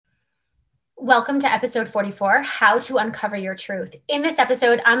Welcome to episode 44, How to Uncover Your Truth. In this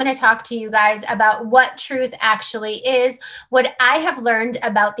episode, I'm going to talk to you guys about what truth actually is, what I have learned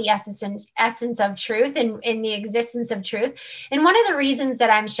about the essence of truth and in the existence of truth. And one of the reasons that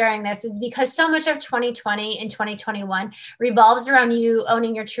I'm sharing this is because so much of 2020 and 2021 revolves around you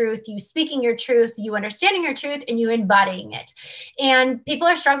owning your truth, you speaking your truth, you understanding your truth, and you embodying it. And people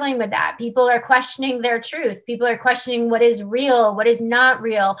are struggling with that. People are questioning their truth. People are questioning what is real, what is not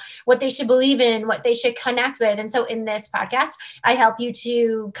real, what they should believe in, what they should connect with. And so in this podcast, I help you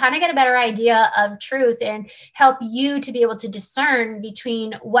to kind of get a better idea of truth and help you to be able to discern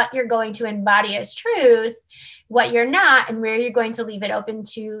between what you're going to embody as truth, what you're not, and where you're going to leave it open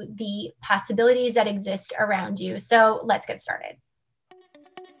to the possibilities that exist around you. So let's get started.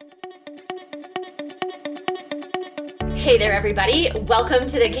 Hey there, everybody. Welcome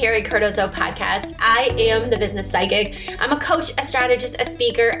to the Carrie Cardozo podcast. I am the business psychic. I'm a coach, a strategist, a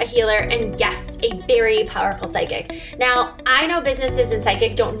speaker, a healer, and yes, a very powerful psychic. Now, I know businesses and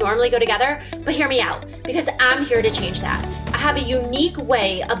psychic don't normally go together, but hear me out because I'm here to change that. I have a unique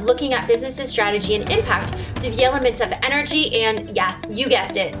way of looking at business's strategy and impact through the elements of energy and, yeah, you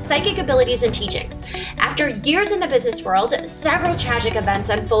guessed it, psychic abilities and teachings. After years in the business world, several tragic events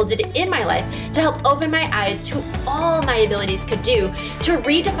unfolded in my life to help open my eyes to all my abilities could do to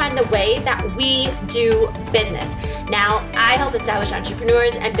redefine the way that we do business. Now, I help established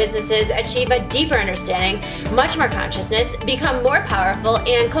entrepreneurs and businesses achieve a deeper understanding, much more consciousness, become more powerful,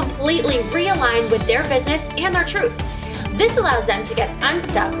 and completely realign with their business and their truth. This allows them to get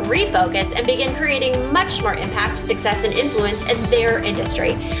unstuck, refocus, and begin creating much more impact, success, and influence in their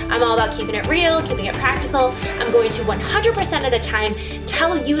industry. I'm all about keeping it real, keeping it practical. I'm going to 100% of the time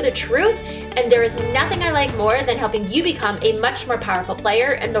tell you the truth, and there is nothing I like more than helping you become a much more powerful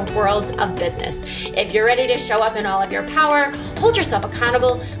player in the world of business. If you're ready to show up in all of your power, hold yourself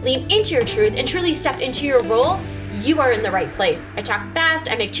accountable, lean into your truth, and truly step into your role, you are in the right place. I talk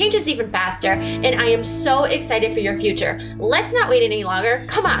fast, I make changes even faster, and I am so excited for your future. Let's not wait any longer.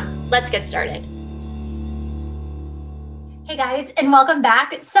 Come on, let's get started. Hey guys, and welcome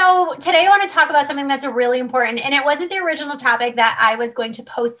back. So today I want to talk about something that's really important, and it wasn't the original topic that I was going to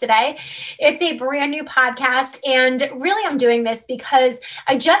post today. It's a brand new podcast, and really I'm doing this because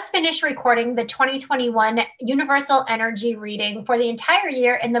I just finished recording the 2021 Universal Energy reading for the entire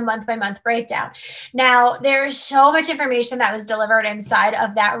year in the month-by-month breakdown. Now, there's so much information that was delivered inside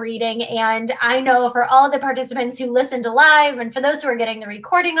of that reading, and I know for all of the participants who listened live, and for those who are getting the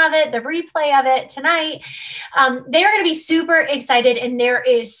recording of it, the replay of it tonight, they are going to be super excited, and there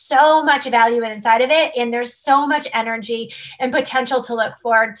is so much value inside of it, and there's so much energy and potential to look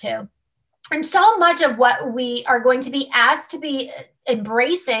forward to. And so much of what we are going to be asked to be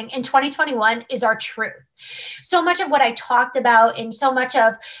embracing in 2021 is our truth. So much of what I talked about and so much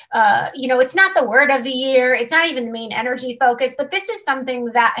of, it's not the word of the year. It's not even the main energy focus, but this is something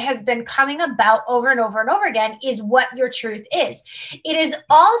that has been coming about over and over and over again is what your truth is. It is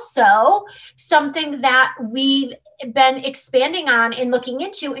also something that we've been expanding on and looking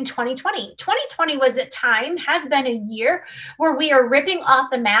into in 2020. 2020 has been a year where we are ripping off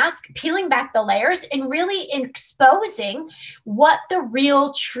the mask, peeling back the layers, and really exposing what the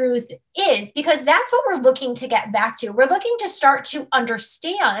real truth is, because that's what we're looking to get back to. We're looking to start to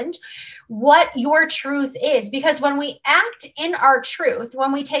understand what your truth is, because when we act in our truth,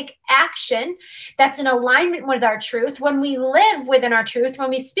 when we take action that's in alignment with our truth, when we live within our truth, when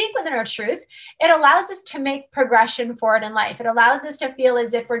we speak within our truth, it allows us to make progression forward in life. It allows us to feel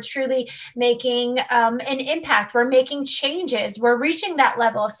as if we're truly making an impact. We're making changes. We're reaching that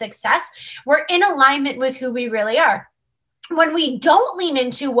level of success. We're in alignment with who we really are. When we don't lean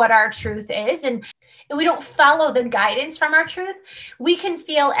into what our truth is and we don't follow the guidance from our truth, we can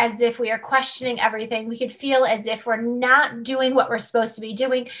feel as if we are questioning everything. We could feel as if we're not doing what we're supposed to be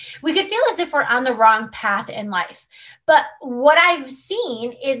doing. We could feel as if we're on the wrong path in life. But what I've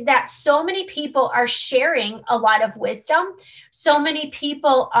seen is that so many people are sharing a lot of wisdom. So many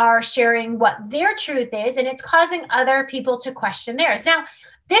people are sharing what their truth is, and it's causing other people to question theirs. Now,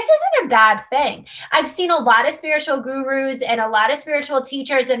 this isn't a bad thing. I've seen a lot of spiritual gurus and a lot of spiritual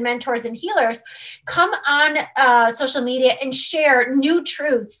teachers and mentors and healers come on social media and share new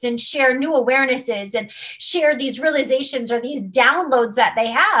truths and share new awarenesses and share these realizations or these downloads that they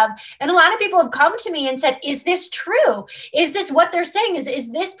have. And a lot of people have come to me and said, is this true? Is this what they're saying?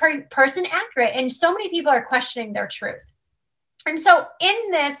 Is this person accurate? And so many people are questioning their truth. And so in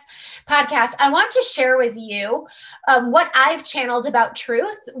this podcast, I want to share with you what I've channeled about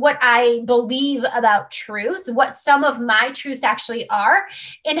truth, what I believe about truth, what some of my truths actually are,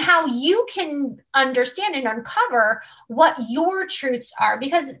 and how you can understand and uncover what your truths are,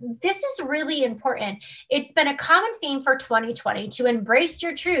 because this is really important. It's been a common theme for 2020 to embrace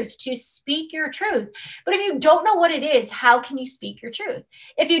your truth, to speak your truth. But if you don't know what it is, how can you speak your truth?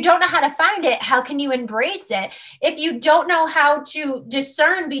 If you don't know how to find it, how can you embrace it? If you don't know how to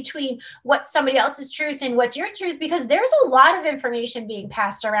discern between what somebody else's truth and what's your truth, because there's a lot of information being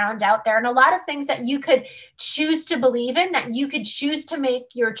passed around out there and a lot of things that you could choose to believe in, that you could choose to make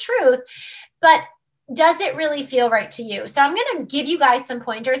your truth, but does it really feel right to you? So I'm going to give you guys some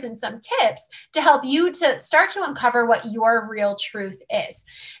pointers and some tips to help you to start to uncover what your real truth is.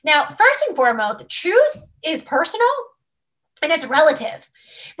 Now, first and foremost, truth is personal and it's relative,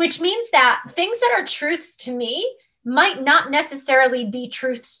 which means that things that are truths to me might not necessarily be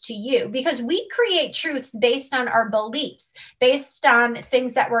truths to you, because we create truths based on our beliefs, based on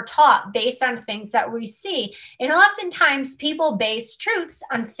things that we're taught, based on things that we see. And oftentimes people base truths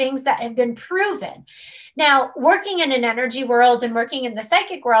on things that have been proven. Now, working in an energy world and working in the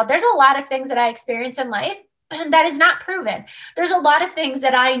psychic world, there's a lot of things that I experience in life that is not proven. There's a lot of things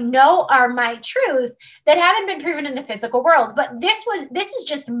that I know are my truth that haven't been proven in the physical world. But this is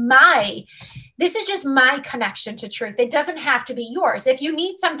just my connection to truth. It doesn't have to be yours. If you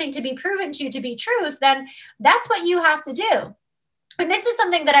need something to be proven to you to be truth, then that's what you have to do. And this is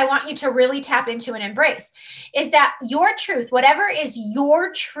something that I want you to really tap into and embrace, is that your truth, whatever is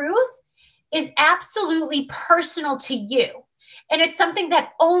your truth, is absolutely personal to you. And it's something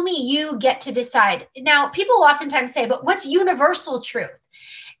that only you get to decide. Now, people oftentimes say, but what's universal truth?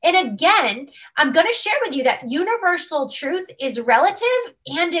 And again, I'm going to share with you that universal truth is relative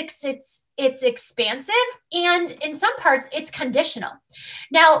and it's expansive. And in some parts, it's conditional.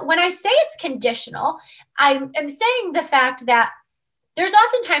 Now, when I say it's conditional, I am saying the fact that there's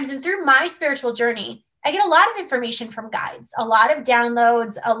oftentimes, and through my spiritual journey, I get a lot of information from guides, a lot of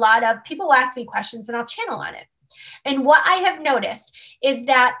downloads, a lot of people ask me questions and I'll channel on it. And what I have noticed is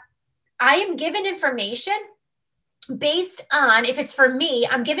that I am given information based on, if it's for me,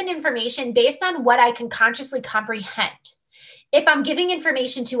 I'm given information based on what I can consciously comprehend. If I'm giving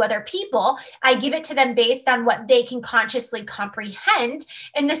information to other people, I give it to them based on what they can consciously comprehend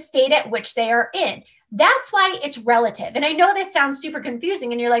and the state at which they are in. That's why it's relative. And I know this sounds super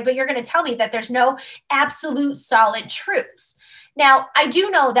confusing and you're like, but you're going to tell me that there's no absolute solid truths. Now, I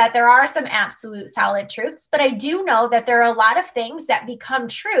do know that there are some absolute solid truths, but I do know that there are a lot of things that become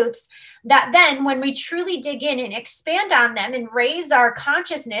truths that then when we truly dig in and expand on them and raise our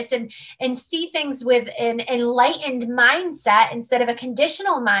consciousness and see things with an enlightened mindset instead of a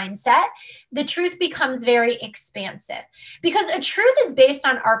conditional mindset, the truth becomes very expansive, because a truth is based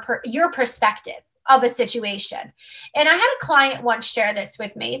on your perspective of a situation. And I had a client once share this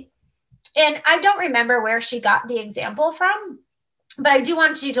with me, and I don't remember where she got the example from, but I do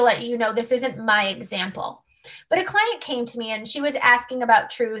want you to let you know this isn't my example. But a client came to me and she was asking about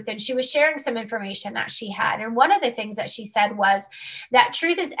truth and she was sharing some information that she had. And one of the things that she said was that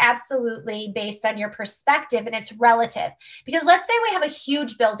truth is absolutely based on your perspective and it's relative. Because let's say we have a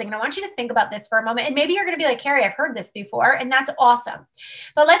huge building, and I want you to think about this for a moment. And maybe you're going to be like, Carrie, I've heard this before, and that's awesome.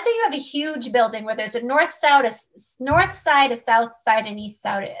 But let's say you have a huge building where there's a north side, a south side, an east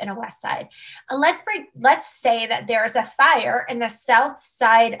side, and a west side. And let's say that there is a fire in the south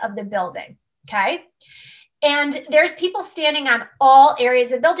side of the building. Okay. And there's people standing on all areas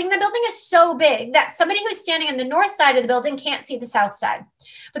of the building. The building is so big that somebody who's standing on the north side of the building can't see the south side.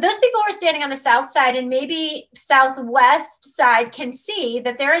 But those people who are standing on the south side and maybe southwest side can see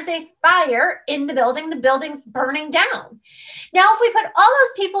that there is a fire in the building. The building's burning down. Now, if we put all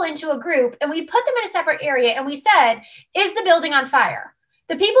those people into a group and we put them in a separate area and we said, is the building on fire?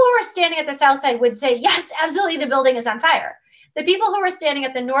 The people who are standing at the south side would say, yes, absolutely, the building is on fire. The people who were standing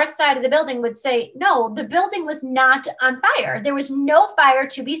at the north side of the building would say, no, the building was not on fire. There was no fire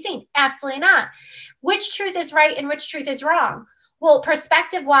to be seen. Absolutely not. Which truth is right and which truth is wrong? Well,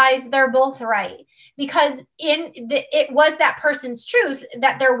 perspective-wise, they're both right, because it was that person's truth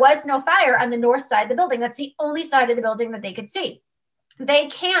that there was no fire on the north side of the building. That's the only side of the building that they could see. They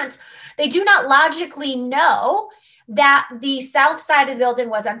do not logically know that the south side of the building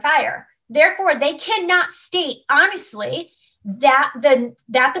was on fire. Therefore, they cannot state honestly that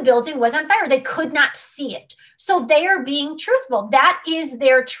the building was on fire. They could not see it. So they are being truthful. That is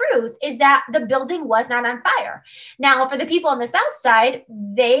their truth, is that the building was not on fire. Now, for the people on the south side,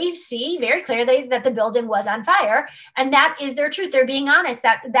 they see very clearly that the building was on fire, and that is their truth. They're being honest.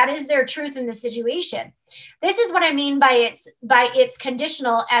 That is their truth in the situation. This is what I mean by it's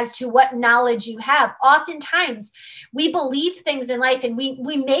conditional as to what knowledge you have. Oftentimes, we believe things in life and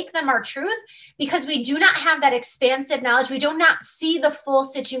we make them our truth because we do not have that expansive knowledge. We do not see the full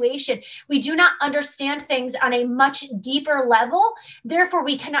situation. We do not understand things on a much deeper level. Therefore,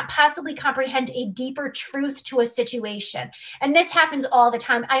 we cannot possibly comprehend a deeper truth to a situation. And this happens all the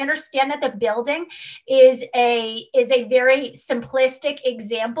time. I understand that the building is a very simplistic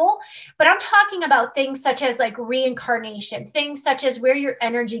example, but I'm talking about things such as like reincarnation, things such as where your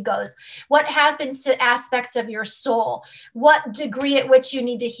energy goes, what happens to aspects of your soul, what degree at which you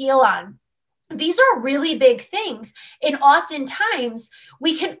need to heal on. These are really big things. And oftentimes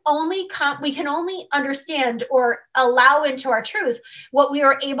we can only understand or allow into our truth what we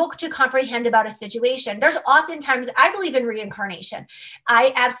are able to comprehend about a situation. There's oftentimes, I believe in reincarnation.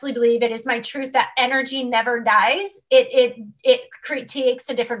 I absolutely believe it is my truth that energy never dies. It takes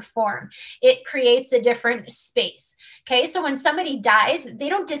a different form. It creates a different space. Okay. So when somebody dies, they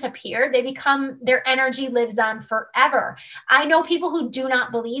don't disappear. Their energy lives on forever. I know people who do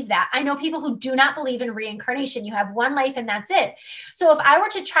not believe that. I know people who do not believe in reincarnation. You have one life and that's it. So if I were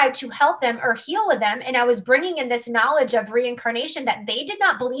to try to help them or heal with them, and I was bringing in this knowledge of reincarnation that they did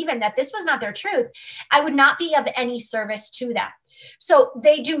not believe in, that this was not their truth, I would not be of any service to them. So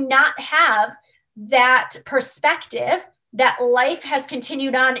they do not have that perspective that life has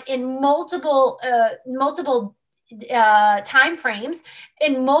continued on in multiple time frames,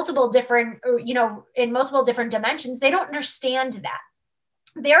 in multiple different dimensions. They don't understand that.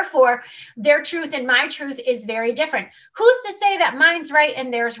 Therefore, their truth and my truth is very different. Who's to say that mine's right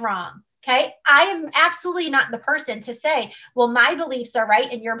and theirs wrong? Okay. I am absolutely not the person to say, well, my beliefs are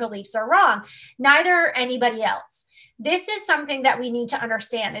right and your beliefs are wrong. Neither anybody else. This is something that we need to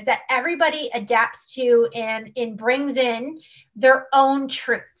understand, is that everybody adapts to and brings in their own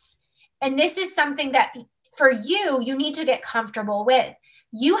truths. And this is something that for you need to get comfortable with.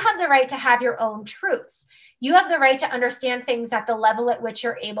 You have the right to have your own truths. You have the right to understand things at the level at which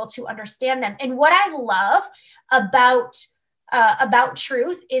you're able to understand them. And what I love about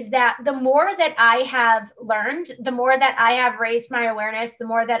truth is that the more that I have learned, the more that I have raised my awareness, the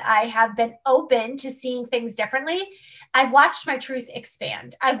more that I have been open to seeing things differently, I've watched my truth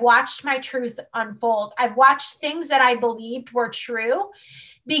expand. I've watched my truth unfold. I've watched things that I believed were true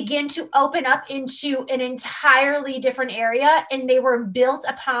begin to open up into an entirely different area, and they were built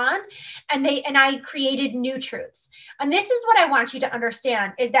upon, and I created new truths. And this is what I want you to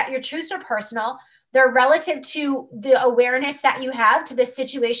understand, is that your truths are personal. They're relative to the awareness that you have, to the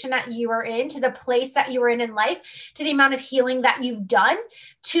situation that you are in, to the place that you are in life, to the amount of healing that you've done,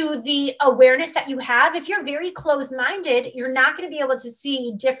 to the awareness that you have. If you're very closed-minded, you're not going to be able to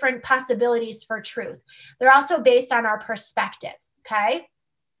see different possibilities for truth. They're also based on our perspective. Okay.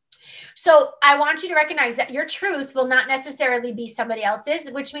 So I want you to recognize that your truth will not necessarily be somebody else's,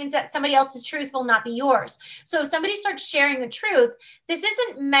 which means that somebody else's truth will not be yours. So if somebody starts sharing the truth, this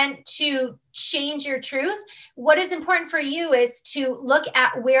isn't meant to change your truth. What is important for you is to look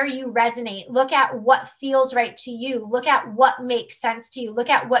at where you resonate, look at what feels right to you, look at what makes sense to you,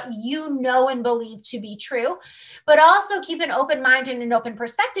 look at what you know and believe to be true, but also keep an open mind and an open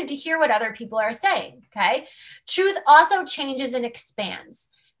perspective to hear what other people are saying. Okay. Truth also changes and expands,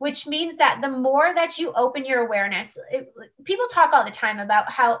 which means that the more that you open your awareness, people talk all the time about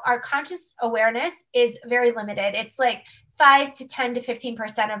how our conscious awareness is very limited. It's like 5 to 10 to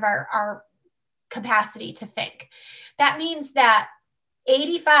 15% of our capacity to think. That means that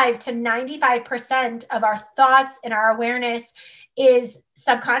 85 to 95% of our thoughts and our awareness is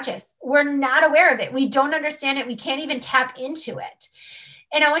subconscious. We're not aware of it. We don't understand it. We can't even tap into it.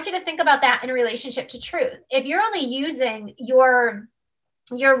 And I want you to think about that in relationship to truth. If you're only using your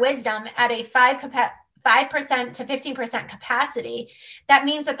wisdom at a 5% to 15% capacity, that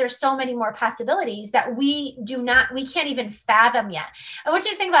means that there's so many more possibilities that we can't even fathom yet. I want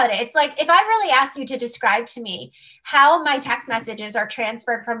you to think about it. It's like if I really asked you to describe to me how my text messages are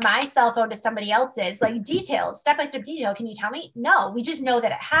transferred from my cell phone to somebody else's, like details, step-by-step detail, can you tell me? No, we just know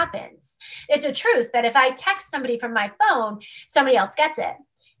that it happens. It's a truth that if I text somebody from my phone, somebody else gets it.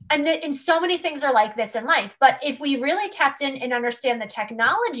 And so many things are like this in life. But if we really tapped in and understand the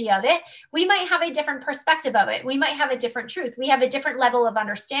technology of it, we might have a different perspective of it. We might have a different truth. We have a different level of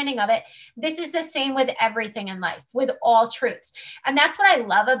understanding of it. This is the same with everything in life, with all truths. And that's what I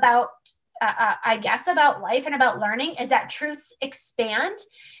love about, I guess, about life and about learning, is that truths expand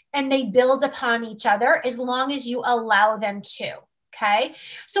and they build upon each other as long as you allow them to. Okay.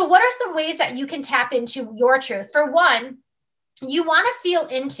 So what are some ways that you can tap into your truth? For one, you want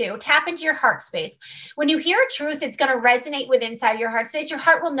to tap into your heart space. When you hear a truth, it's going to resonate with inside your heart space. Your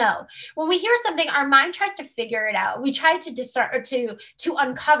heart will know. When we hear something, our mind tries to figure it out. We try to discern, to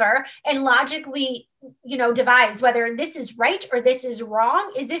uncover and logically, devise whether this is right or this is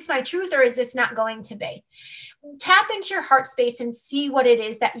wrong. Is this my truth or is this not going to be? Tap into your heart space and see what it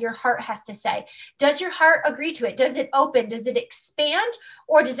is that your heart has to say. Does your heart agree to it? Does it open? Does it expand?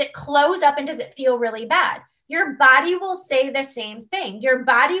 Or does it close up and does it feel really bad? Your body will say the same thing. Your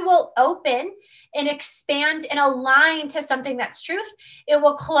body will open and expand and align to something that's truth. It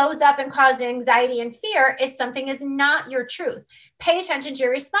will close up and cause anxiety and fear if something is not your truth. Pay attention to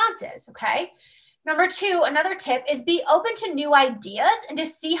your responses, okay? Number two, another tip is be open to new ideas and to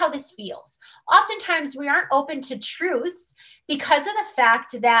see how this feels. Oftentimes, we aren't open to truths because of the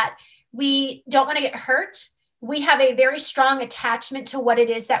fact that we don't want to get hurt. We have a very strong attachment to what it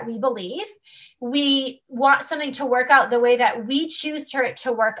is that we believe. We want something to work out the way that we choose for it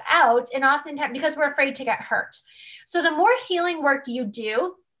to work out. And oftentimes, because we're afraid to get hurt. So the more healing work you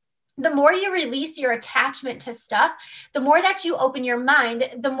do, the more you release your attachment to stuff, the more that you open your mind,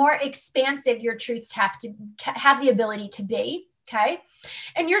 the more expansive your truths have the ability to be. Okay.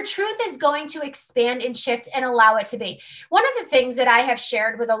 And your truth is going to expand and shift and allow it to be. One of the things that I have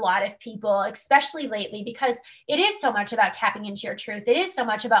shared with a lot of people, especially lately, because it is so much about tapping into your truth, it is so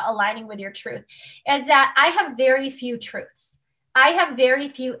much about aligning with your truth, is that I have very few truths. I have very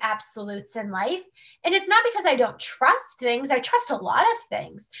few absolutes in life. And it's not because I don't trust things. I trust a lot of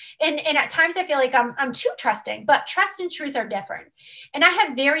things. And at times I feel like I'm too trusting, but trust and truth are different. And I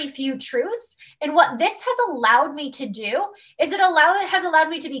have very few truths. And what this has allowed me to do is it has allowed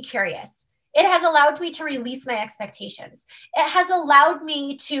me to be curious. It has allowed me to release my expectations. It has allowed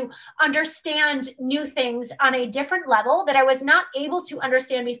me to understand new things on a different level that I was not able to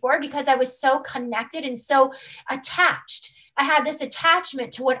understand before because I was so connected and so attached. I had this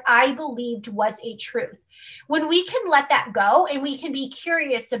attachment to what I believed was a truth. When we can let that go and we can be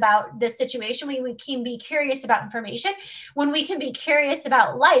curious about the situation, we can be curious about information, when we can be curious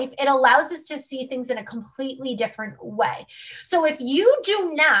about life, it allows us to see things in a completely different way. So if you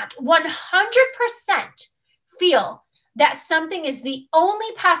do not 100% feel that something is the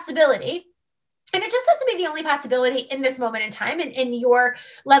only possibility, and it just has to be the only possibility in this moment in time and in your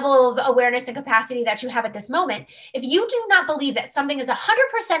level of awareness and capacity that you have at this moment. If you do not believe that something is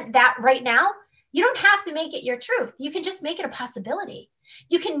 100% that right now, you don't have to make it your truth. You can just make it a possibility.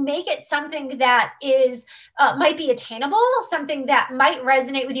 You can make it something that is might be attainable, something that might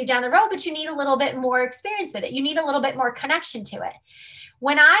resonate with you down the road, but you need a little bit more experience with it. You need a little bit more connection to it.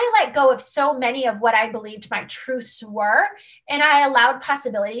 When I let go of so many of what I believed my truths were, and I allowed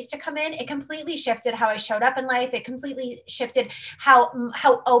possibilities to come in, it completely shifted how I showed up in life. It completely shifted how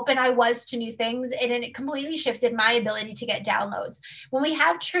open I was to new things. And it completely shifted my ability to get downloads. When we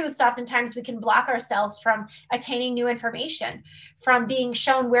have truths, oftentimes we can block ourselves from attaining new information, from being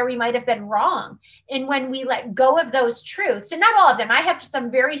shown where we might have been wrong. And when we let go of those truths, and not all of them, I have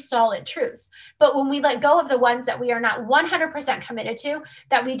some very solid truths, but when we let go of the ones that we are not 100% committed to,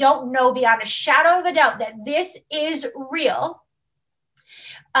 that we don't know beyond a shadow of a doubt that this is real,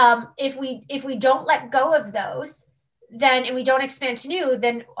 if we don't let go of those, then, and we don't expand to new,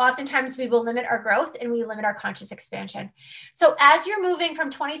 then oftentimes we will limit our growth and we limit our conscious expansion. So as you're moving from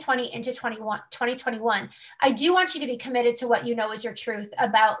 2020 into 2021, I do want you to be committed to what you know is your truth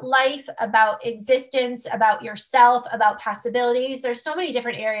about life, about existence, about yourself, about possibilities. There's so many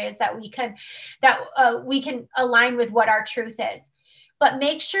different areas that we can align with what our truth is. But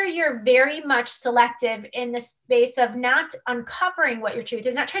make sure you're very much selective in the space of not uncovering what your truth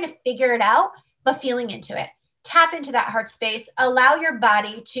is, not trying to figure it out, but feeling into it. Tap into that heart space, allow your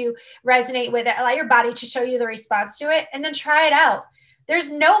body to resonate with it, allow your body to show you the response to it, and then try it out. There's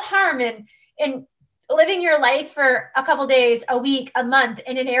no harm in living your life for a couple days, a week, a month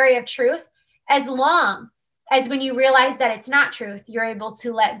in an area of truth, as long as when you realize that it's not truth, you're able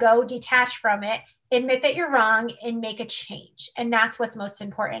to let go, detach from it, admit that you're wrong, and make a change. And that's what's most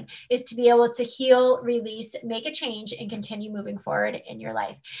important, is to be able to heal, release, make a change, and continue moving forward in your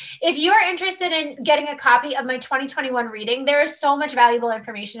life. If you're interested in getting a copy of my 2021 reading, there is so much valuable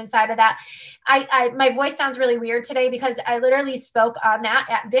information inside of that. My voice sounds really weird today because I literally spoke on that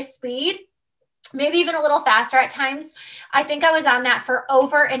at this speed, maybe even a little faster at times. I think I was on that for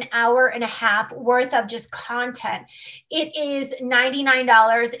over an hour and a half worth of just content. It is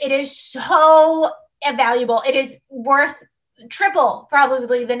 $99. It is so valuable. It is worth triple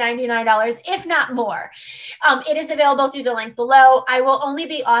probably the $99, if not more. It is available through the link below. I will only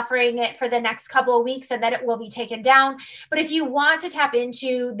be offering it for the next couple of weeks and then it will be taken down. But if you want to tap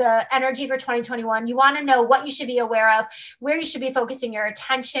into the energy for 2021, you want to know what you should be aware of, where you should be focusing your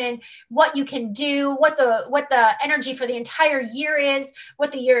attention, what you can do, what the energy for the entire year is,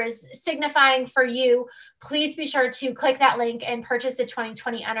 what the year is signifying for you, please be sure to click that link and purchase the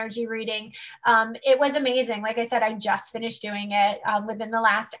 2020 energy reading. It was amazing. Like I said, I just finished doing it within the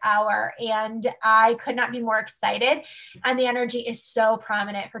last hour and I could not be more excited. And the energy is so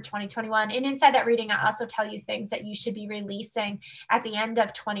prominent for 2021. And inside that reading, I also tell you things that you should be releasing at the end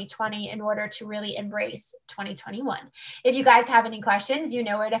of 2020 in order to really embrace 2021. If you guys have any questions, you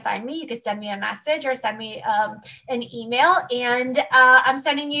know where to find me. You could send me a message or send me an email. And I'm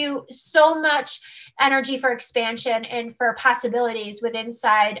sending you so much energy for expansion and for possibilities with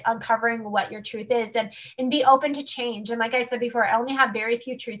inside uncovering what your truth is and be open to change. And like I said before, I only have very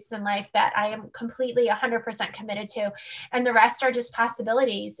few truths in life that I am completely 100% committed to. And the rest are just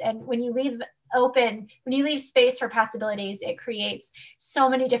possibilities. And when you leave space for possibilities, it creates so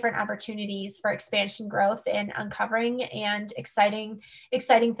many different opportunities for expansion, growth, and uncovering and exciting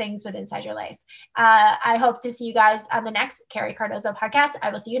things with inside your life. I hope to see you guys on the next Carrie Cardozo podcast.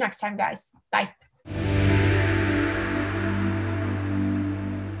 I will see you next time, guys. Bye.